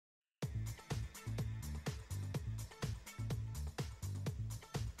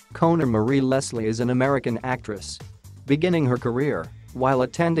Conor Leslie is an American actress. Beginning her career while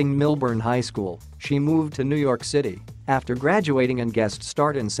attending Millburn High School, she moved to New York City after graduating and guest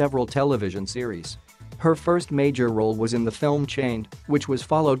starred in several television series. Her first major role was in the film Chained, which was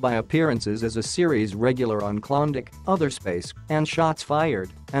followed by appearances as a series regular on Klondike, Other Space, and Shots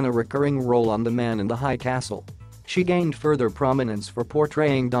Fired, and a recurring role on The Man in the High Castle. She gained further prominence for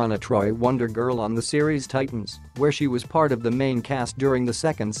portraying Donna Troy Wonder Girl on the series Titans, where she was part of the main cast during the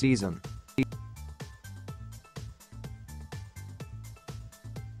second season.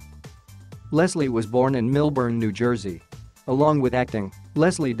 Leslie was born in Millburn, New Jersey. Along with acting,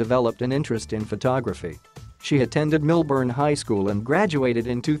 Leslie developed an interest in photography. She attended Millburn High School and graduated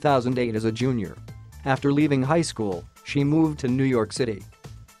in 2008 as a junior. After leaving high school, she moved to New York City.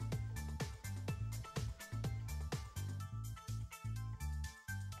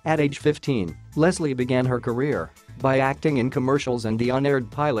 At age 15, Leslie began her career by acting in commercials and the unaired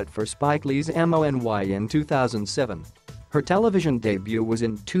pilot for Spike Lee's MONY in 2007. Her television debut was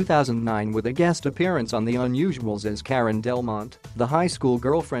in 2009 with a guest appearance on The Unusuals as Karen Delmont, the high school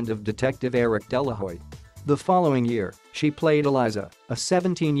girlfriend of Detective Eric Delahoy. The following year, she played Eliza, a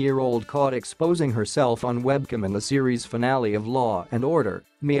 17-year-old caught exposing herself on webcam in the series finale of Law & Order,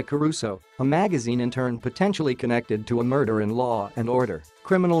 Mia Caruso, a magazine intern potentially connected to a murder in Law & Order,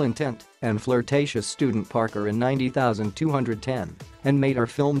 Criminal Intent, and flirtatious student Parker in 90,210, and made her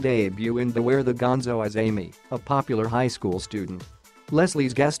film debut in Beware the Gonzo as Amy, a popular high school student.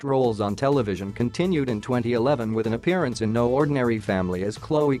 Leslie's guest roles on television continued in 2011 with an appearance in No Ordinary Family as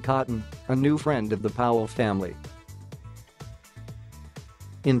Chloe Cotton, a new friend of the Powell family.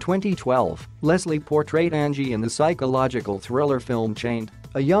 In 2012, Leslie portrayed Angie in the psychological thriller film Chained,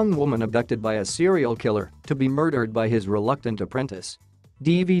 a young woman abducted by a serial killer to be murdered by his reluctant apprentice.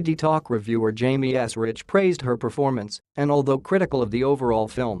 DVD Talk reviewer Jamie S. Rich praised her performance and, although critical of the overall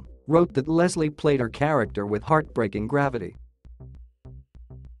film, wrote that Leslie played her character with heartbreaking gravity.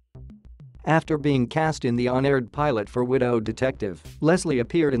 After being cast in the unaired pilot for Widow Detective, Leslie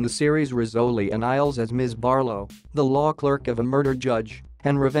appeared in the series Rizzoli and Isles as Ms. Barlow, the law clerk of a murder judge,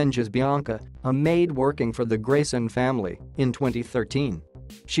 and Revenge as Bianca, a maid working for the Grayson family, in 2013.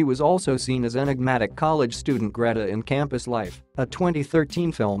 She was also seen as enigmatic college student Greta in Campus Life, a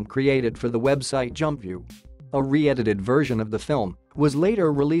 2013 film created for the website JumpView. A re-edited version of the film was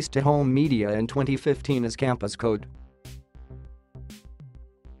later released to home media in 2015 as Campus Code.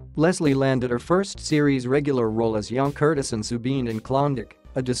 Leslie landed her first series regular role as young Curtis and Subine in Klondike,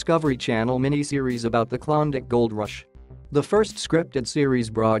 a Discovery Channel miniseries about the Klondike Gold Rush. The first scripted series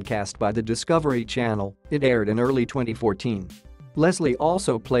broadcast by the Discovery Channel, it aired in early 2014. Leslie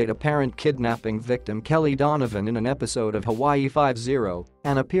also played apparent kidnapping victim Kelly Donovan in an episode of Hawaii Five-0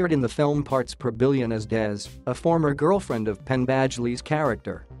 and appeared in the film Parts Per Billion as Des, a former girlfriend of Penn Badgley's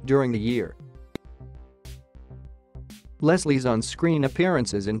character, during the year. Leslie's on-screen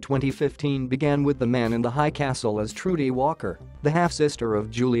appearances in 2015 began with The Man in the High Castle as Trudy Walker, the half-sister of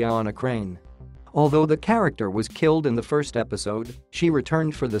Juliana Crane. Although the character was killed in the first episode, she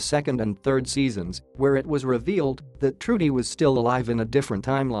returned for the second and third seasons, where it was revealed that Trudy was still alive in a different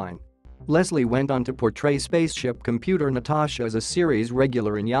timeline. Leslie went on to portray spaceship computer Natasha as a series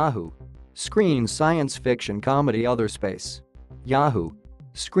regular in Yahoo! Screen's science fiction comedy Other Space. Yahoo!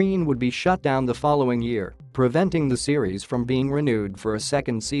 Screen would be shut down the following year, preventing the series from being renewed for a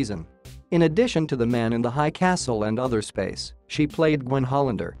second season. In addition to The Man in the High Castle and Other Space, she played Gwen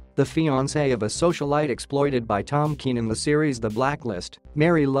Hollander, the fiancée of a socialite exploited by Tom Keene in the series The Blacklist,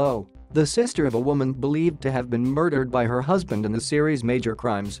 Mary Lowe, the sister of a woman believed to have been murdered by her husband in the series Major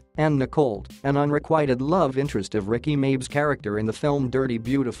Crimes, and Nicole, an unrequited love interest of Ricky Mabe's character in the film Dirty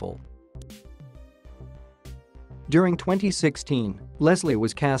Beautiful. During 2016, Leslie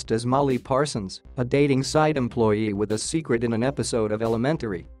was cast as Molly Parsons, a dating site employee with a secret in an episode of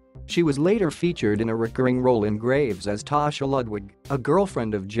Elementary. She was later featured in a recurring role in Graves as Tasha Ludwig, a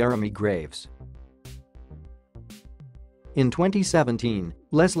girlfriend of Jeremy Graves. In 2017,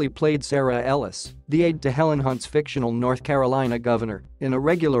 Leslie played Sarah Ellis, the aide to Helen Hunt's fictional North Carolina governor, in a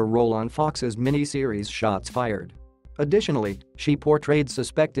regular role on Fox's miniseries Shots Fired. Additionally, she portrayed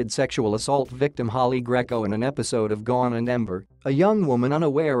suspected sexual assault victim Holly Greco in an episode of Gone and Ember, a young woman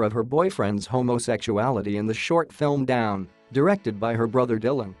unaware of her boyfriend's homosexuality in the short film Down, directed by her brother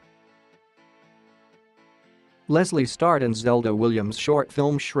Dylan. Leslie starred in Zelda Williams' short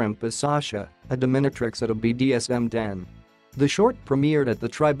film Shrimp as Sasha, a dominatrix at a BDSM den. The short premiered at the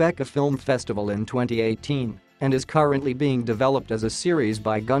Tribeca Film Festival in 2018 and is currently being developed as a series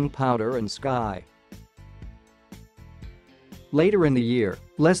by Gunpowder and Sky. Later in the year,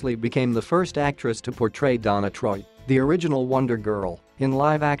 Leslie became the first actress to portray Donna Troy, the original Wonder Girl, in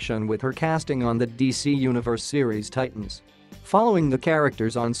live action with her casting on the DC Universe series Titans. Following the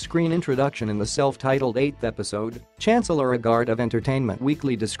character's on-screen introduction in the self-titled 8th episode, Chancellor Agard of Entertainment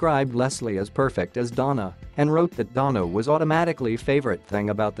Weekly described Leslie as perfect as Donna and wrote that Donna was automatically favorite thing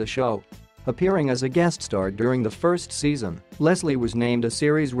about the show. Appearing as a guest star during the first season, Leslie was named a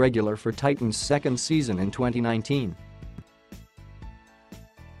series regular for Titans' second season in 2019.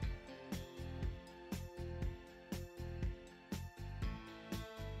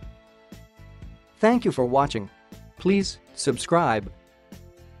 Thank you for watching. Please subscribe